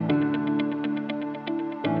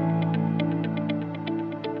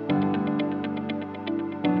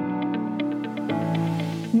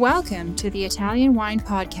Welcome to the Italian Wine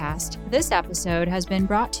Podcast. This episode has been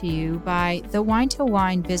brought to you by the Wine to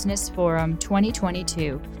Wine Business Forum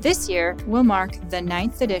 2022. This year will mark the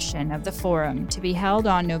 9th edition of the forum to be held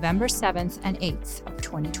on November 7th and 8th of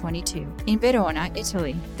 2022 in Verona,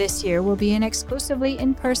 Italy. This year will be an exclusively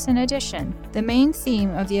in-person edition. The main theme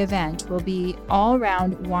of the event will be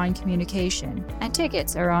all-round wine communication, and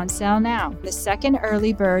tickets are on sale now. The second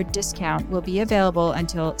early bird discount will be available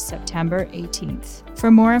until September 18th. For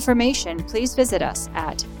more information, please visit us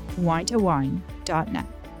at winetowine.net.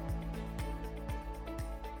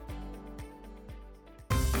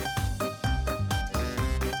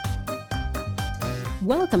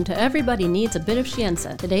 Welcome to Everybody Needs a Bit of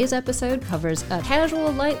Scienza. Today's episode covers a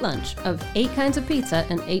casual light lunch of 8 kinds of pizza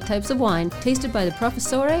and 8 types of wine, tasted by the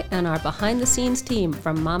Professore and our behind-the-scenes team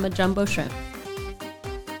from Mama Jumbo Shrimp.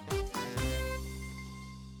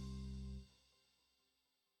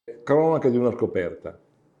 Cronaca di una scoperta.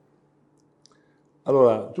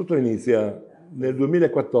 Allora, tutto inizia nel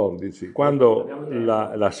 2014, quando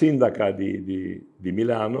la sindaca di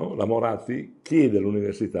Milano, la Moratti, chiede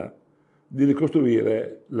all'università di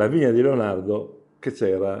ricostruire la vigna di Leonardo che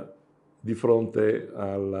c'era di fronte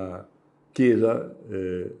alla chiesa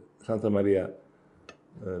Santa Maria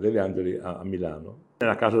degli Angeli a Milano,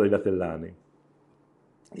 nella casa degli Atellani.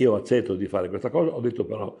 Io accetto di fare questa cosa, ho detto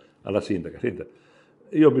però alla sindaca: senta,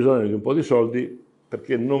 io ho bisogno di un po' di soldi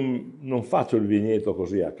perché non faccio il vigneto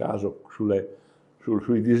così a caso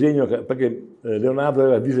sui disegni, perché Leonardo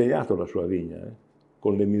aveva disegnato la sua vigna,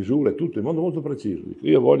 con le misure, tutto in modo molto preciso.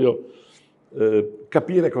 Io voglio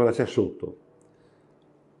capire cosa c'è sotto.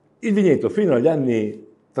 Il vigneto fino agli anni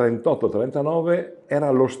 38-39 era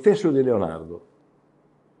lo stesso di Leonardo.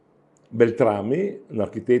 Beltrami, un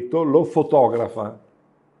architetto, lo fotografa.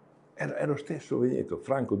 È lo stesso vigneto,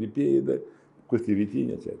 franco di piede, questi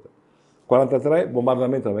vitigni, eccetera. 43,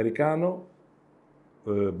 bombardamento americano,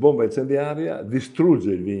 bomba incendiaria,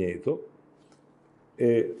 distrugge il vigneto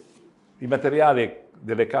e i materiali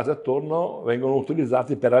delle case attorno vengono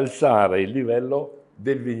utilizzati per alzare il livello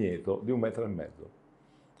del vigneto di 1,5 metri.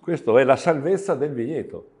 Questa è la salvezza del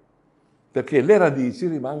vigneto, perché le radici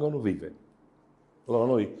rimangono vive. Allora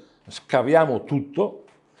noi scaviamo tutto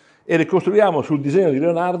e ricostruiamo sul disegno di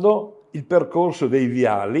Leonardo il percorso dei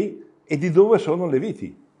viali e di dove sono le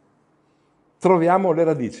viti. Troviamo le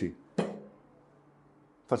radici,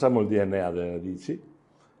 facciamo il DNA delle radici,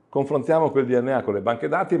 confrontiamo quel DNA con le banche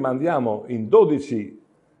dati, mandiamo in 12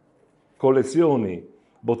 collezioni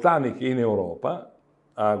botaniche in Europa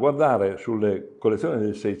a guardare sulle collezioni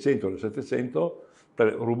del 600 e del 700,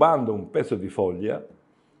 rubando un pezzo di foglia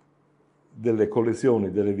delle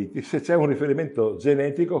collezioni delle viti, se c'è un riferimento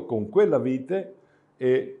genetico con quella vite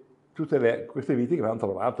e tutte queste viti che abbiamo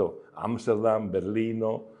trovato a Amsterdam,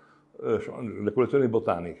 Berlino, le collezioni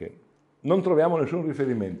botaniche. Non troviamo nessun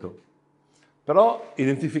riferimento, però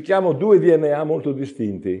identifichiamo 2 DNA molto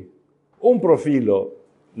distinti. Un profilo,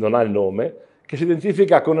 non ha il nome, che si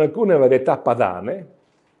identifica con alcune varietà padane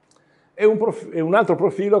e un altro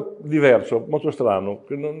profilo diverso, molto strano,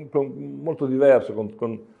 molto diverso.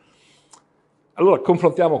 Allora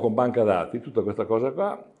confrontiamo con banca dati tutta questa cosa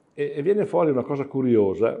qua e viene fuori una cosa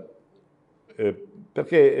curiosa,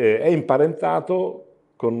 perché è imparentato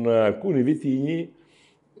con alcuni vitigni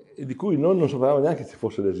di cui noi non sapevamo neanche ci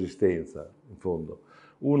fosse l'esistenza, in fondo.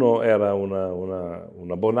 Uno era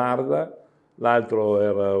una Bonarda, l'altro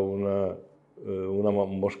era un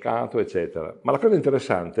Moscato, eccetera. Ma la cosa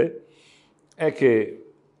interessante è che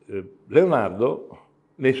Leonardo,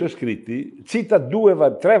 nei suoi scritti, cita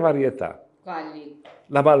 3 varietà. Quali?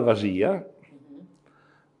 La Malvasia,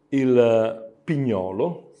 il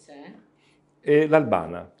Pignolo, Sì. e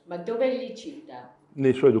l'Albana. Ma dove li cita?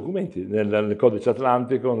 Nei suoi documenti, nel codice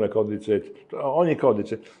atlantico, nel codice, ogni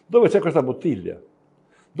codice, dove c'è questa bottiglia,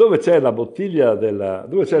 dove c'è la bottiglia della...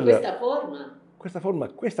 Dove c'è questa forma? Questa forma,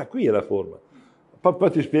 questa qui è la forma. Poi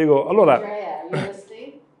ti spiego. Allora,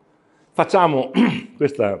 facciamo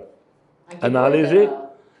questa analisi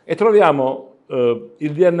e troviamo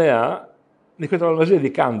il DNA di questa malvasia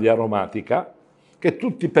di Candia aromatica, che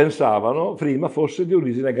tutti pensavano prima fosse di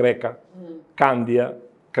origine greca, Candia,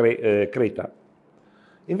 Creta.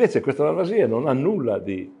 Invece questa malvasia non ha nulla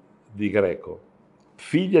di greco,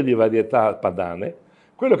 figlia di varietà padane.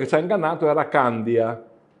 Quello che ci ha ingannato era Candia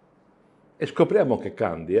e scopriamo che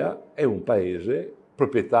Candia è un paese,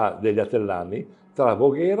 proprietà degli Atellani, tra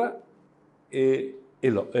Voghera e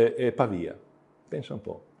Pavia. Pensa un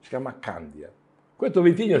po', si chiama Candia. Questo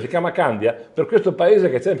vitigno si chiama Candia per questo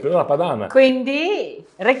paese che c'è in pianura padana. Quindi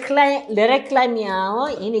le reclamiamo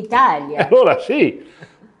in Italia. Allora sì,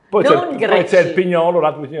 Poi Non poi c'è il greci. Pignolo,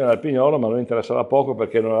 l'altro vicino era il Pignolo, ma non interessava poco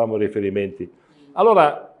perché non avevamo riferimenti.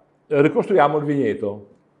 Allora ricostruiamo il vigneto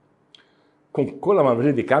con quella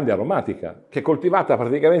malvasia di candia aromatica, che è coltivata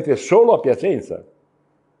praticamente solo a Piacenza.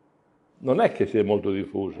 Non è che sia molto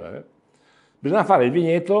diffusa. Bisogna fare il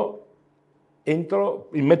vigneto metterlo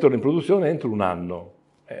in produzione entro un anno.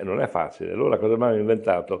 Non è facile. Allora cosa abbiamo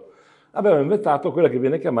inventato? Abbiamo inventato quella che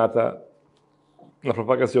viene chiamata la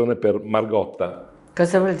propagazione per Margotta.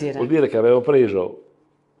 Cosa vuol dire? Vuol dire che avevo preso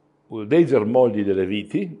dei germogli delle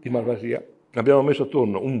viti di malvasia, abbiamo messo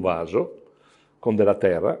attorno un vaso con della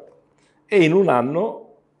terra e in un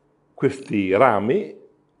anno questi rami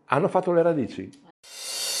hanno fatto le radici.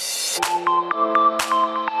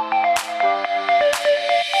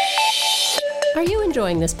 Are you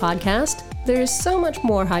enjoying this podcast? There is so much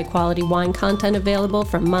more high-quality wine content available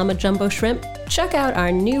from Mama Jumbo Shrimp. Check out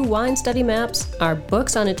our new wine study maps, our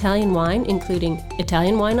books on Italian wine, including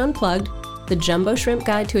Italian Wine Unplugged, The Jumbo Shrimp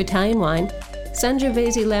Guide to Italian Wine,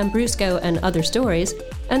 Sangiovese Lambrusco and Other Stories,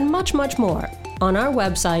 and much, much more on our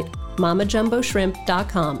website,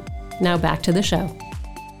 mamajumboshrimp.com. Now back to the show.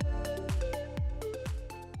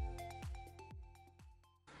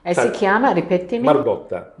 E si chiama, ripetimi?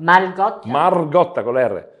 Margotta. Margotta. Margotta con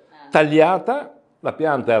l'R. Tagliata, la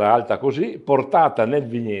pianta era alta così, portata nel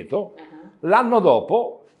vigneto, l'anno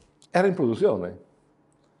dopo era in produzione.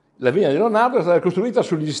 La vigna di Leonardo è stata costruita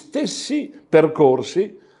sugli stessi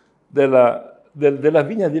percorsi della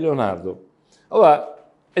vigna di Leonardo. Allora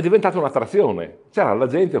è diventata un'attrazione, c'era la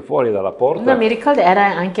gente fuori dalla porta. No, mi ricordo, era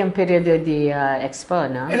anche un periodo di Expo,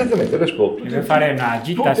 no? Esattamente, l'Expo. Deve fare una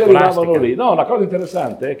gita Tutti arrivavano scolastica. lì. No, la cosa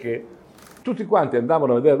interessante è che tutti quanti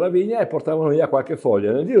andavano a vedere la vigna e portavano via qualche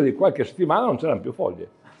foglia. Nel giro di qualche settimana non c'erano più foglie.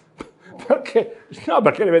 Perché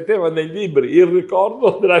le mettevano nei libri il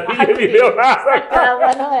ricordo della vigna di Leonardo.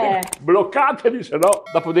 Bloccate lì, se no.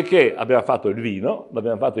 Dopodiché abbiamo fatto il vino,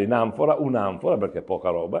 l'abbiamo fatto in un'anfora, perché è poca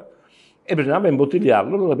roba, e bisognava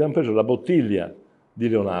imbottigliarlo. Allora abbiamo preso la bottiglia di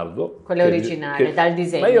Leonardo. Quella originale, dal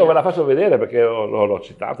disegno. Ma io ve la faccio vedere perché l'ho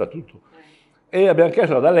citata tutto. E abbiamo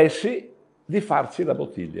chiesto ad Alessi di farci la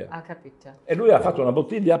bottiglia. Ho capito. E lui ha fatto una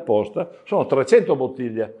bottiglia apposta, sono 300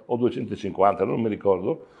 bottiglie o 250, non mi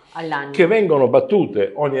ricordo, All'anno. che vengono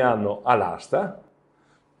battute ogni anno all'asta.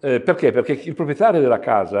 Perché? Perché il proprietario della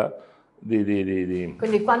casa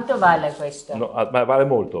Quindi quanto vale questo? no, ma vale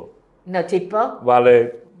molto, No, tipo?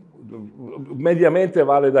 mediamente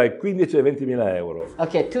vale dai 15 ai 20 mila euro.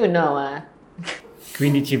 Ok, tu no,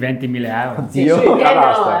 15-20 mila euro. Sì, Sì,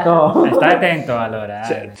 all'asta. no, Stai attento allora.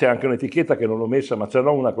 C'è anche un'etichetta che non l'ho messa, ma ce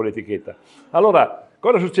n'ho una con l'etichetta. Allora,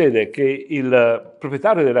 cosa succede? Che il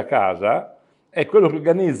proprietario della casa è quello che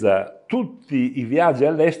organizza tutti i viaggi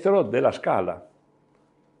all'estero della Scala.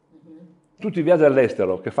 Tutti i viaggi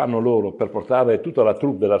all'estero che fanno loro per portare tutta la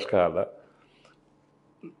troupe della Scala,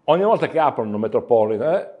 ogni volta che aprono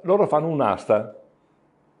Metropolitan, loro fanno un'asta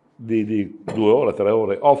di 2 ore, 3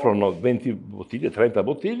 ore, offrono 20 bottiglie, 30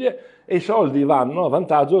 bottiglie e i soldi vanno a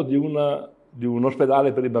vantaggio di un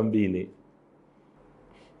ospedale per i bambini.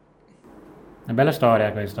 Una bella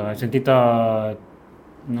storia questo, ho sentito,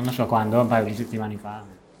 non lo so quando, un paio di settimane fa.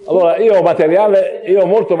 Allora, io ho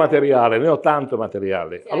molto materiale, ne ho tanto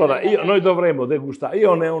materiale. Allora, noi dovremmo degustare,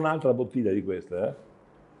 io ne ho un'altra bottiglia di queste,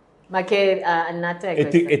 Ma che annata è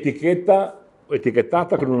questa?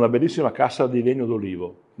 etichettata con una bellissima cassa di legno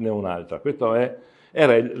d'olivo, ne ho un'altra. Questa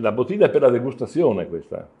era la bottiglia per la degustazione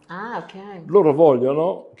questa. Ah, ok. Loro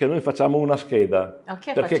vogliono che noi facciamo una scheda,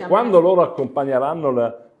 Ok, perché facciamo quando una- loro accompagneranno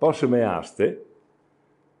le prossime aste,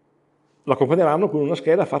 lo accompagneranno con una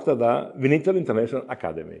scheda fatta da Vinitaly International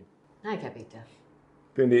Academy. Hai capito.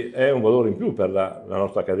 Quindi è un valore in più per la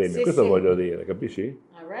nostra accademia, Sì, questo sì. voglio dire, capisci?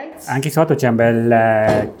 Alright. Anche sotto c'è un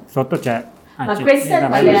bel... sotto c'è... Ma questa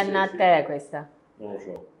quale annata è questa?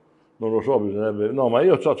 Non lo so, bisognerebbe... No, ma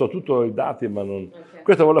io ho tutti i dati, ma non... Ok.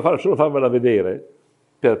 Questa voglio solo farvela vedere,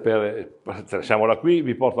 siamo da qui,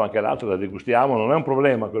 vi porto anche l'altra, la degustiamo, non è un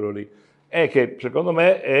problema quello lì. È che secondo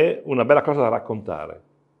me è una bella cosa da raccontare,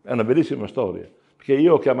 è una bellissima storia, perché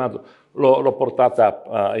io ho chiamato, l'ho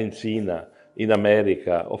portata in Cina, in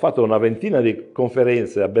America, ho fatto una ventina di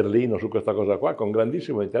conferenze a Berlino su questa cosa qua con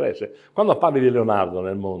grandissimo interesse. Quando parli di Leonardo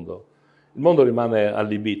nel mondo, il mondo rimane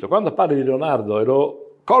allibito. Quando parli di Leonardo e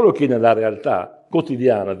lo collochi nella realtà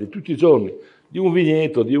quotidiana di tutti i giorni, di un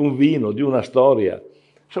vigneto, di un vino, di una storia,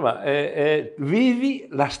 insomma, vivi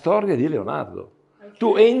la storia di Leonardo. Okay.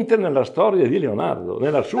 Tu entri nella storia di Leonardo,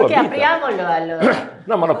 nella sua vita. Apriamolo allora.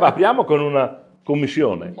 No, ma lo apriamo con una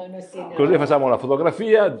commissione. No. Così facciamo una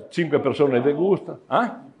fotografia, 5 persone degustano.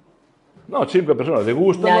 No, 5 persone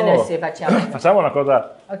degustano. No, sì, facciamo. Facciamo una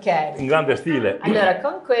cosa Ok. in grande stile. Allora,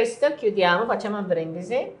 con questo chiudiamo, facciamo un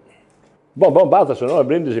brindisi. Basta, se no il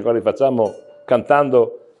brindisi qua li facciamo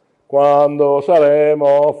cantando quando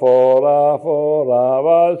saremo fora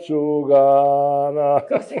Valsugana.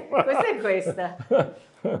 Cos'è questa?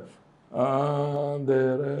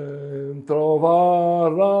 Andere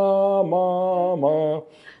trovare la mamma.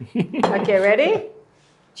 Ok, ready?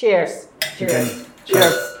 Cheers. Cheers.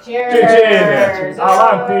 Cheers. Cheers.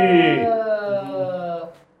 Avanti.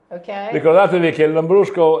 Ok. Ricordatevi che il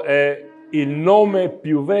Lambrusco è il nome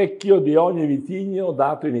più vecchio di ogni vitigno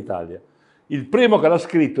dato in Italia. Il primo che l'ha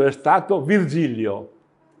scritto è stato Virgilio.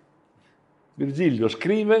 Virgilio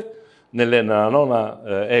scrive nella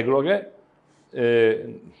nona Egloghe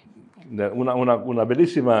una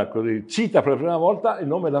bellissima, così, cita per la prima volta il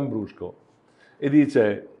nome Lambrusco e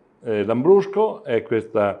dice Lambrusco è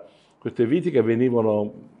queste viti che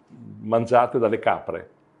venivano mangiate dalle capre,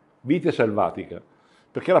 vite selvatica,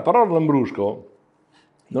 perché la parola Lambrusco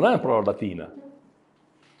non è una parola latina,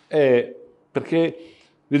 è perché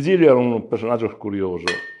Virgilio era un personaggio curioso,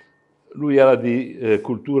 lui era di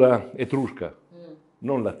cultura etrusca,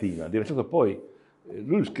 non latina, è diventato poi,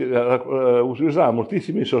 lui usava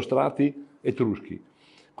moltissimi sostrati etruschi.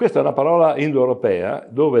 Questa è una parola indoeuropea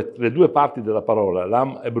dove le due parti della parola,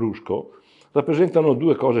 lam e brusco, rappresentano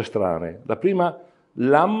due cose strane. La prima,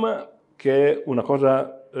 lam, che è una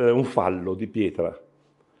cosa, un fallo di pietra,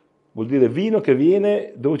 vuol dire vino che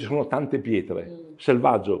viene dove ci sono tante pietre,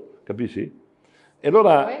 selvaggio, capisci? E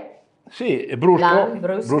allora, sì,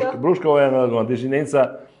 brusco è una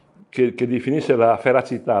desinenza che definisce la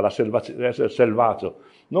feracità, l'essere selvaggio,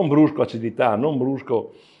 non brusco acidità, non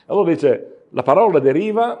brusco. Allora dice, la parola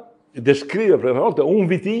deriva, descrive per la prima volta un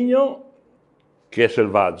vitigno che è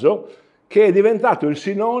selvaggio, che è diventato il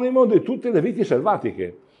sinonimo di tutte le viti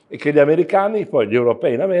selvatiche e che gli americani, poi gli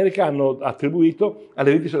europei in America, hanno attribuito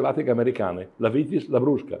alle viti selvatiche americane, la vitis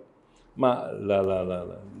labrusca. Ma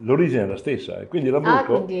l'origine è la stessa, e quindi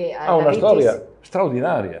Lambrusco ha una storia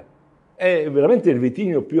straordinaria. È veramente il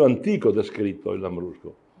vitigno più antico descritto, il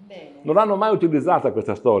Lambrusco. Bene. Non l'hanno mai utilizzata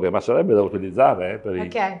questa storia, ma sarebbe da utilizzare.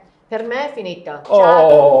 Ok, per me è finito. Oh,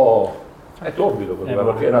 Ciao. è torbido perché è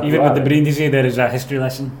naturale. Even with the brindisi, there is a history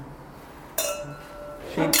lesson.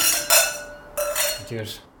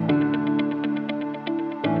 Cheers.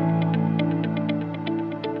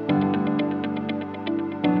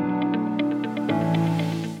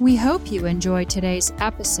 We hope you enjoyed today's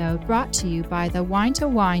episode brought to you by the Wine to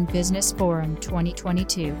Wine Business Forum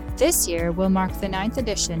 2022. This year will mark the 9th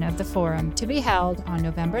edition of the forum to be held on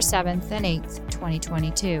November 7th and 8th,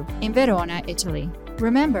 2022 in Verona, Italy.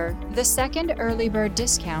 Remember, the second early bird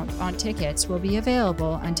discount on tickets will be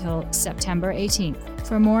available until September 18th.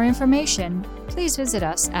 For more information, please visit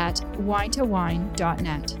us at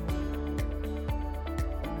winetowine.net.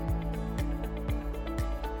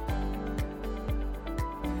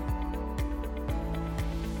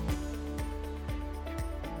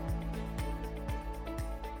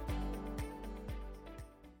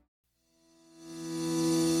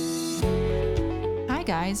 Hi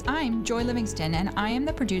guys, I'm Joy Livingston and I am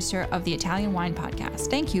the producer of the Italian Wine Podcast.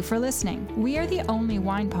 Thank you for listening. We are the only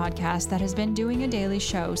wine podcast that has been doing a daily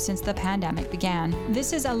show since the pandemic began.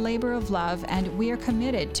 This is a labor of love and we are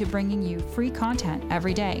committed to bringing you free content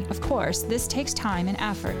every day. Of course, this takes time and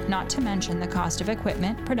effort, not to mention the cost of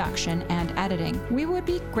equipment, production, and editing. We would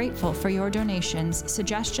be grateful for your donations,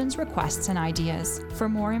 suggestions, requests, and ideas. For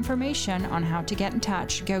more information on how to get in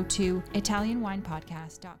touch, go to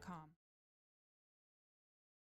ItalianWinePodcast.com.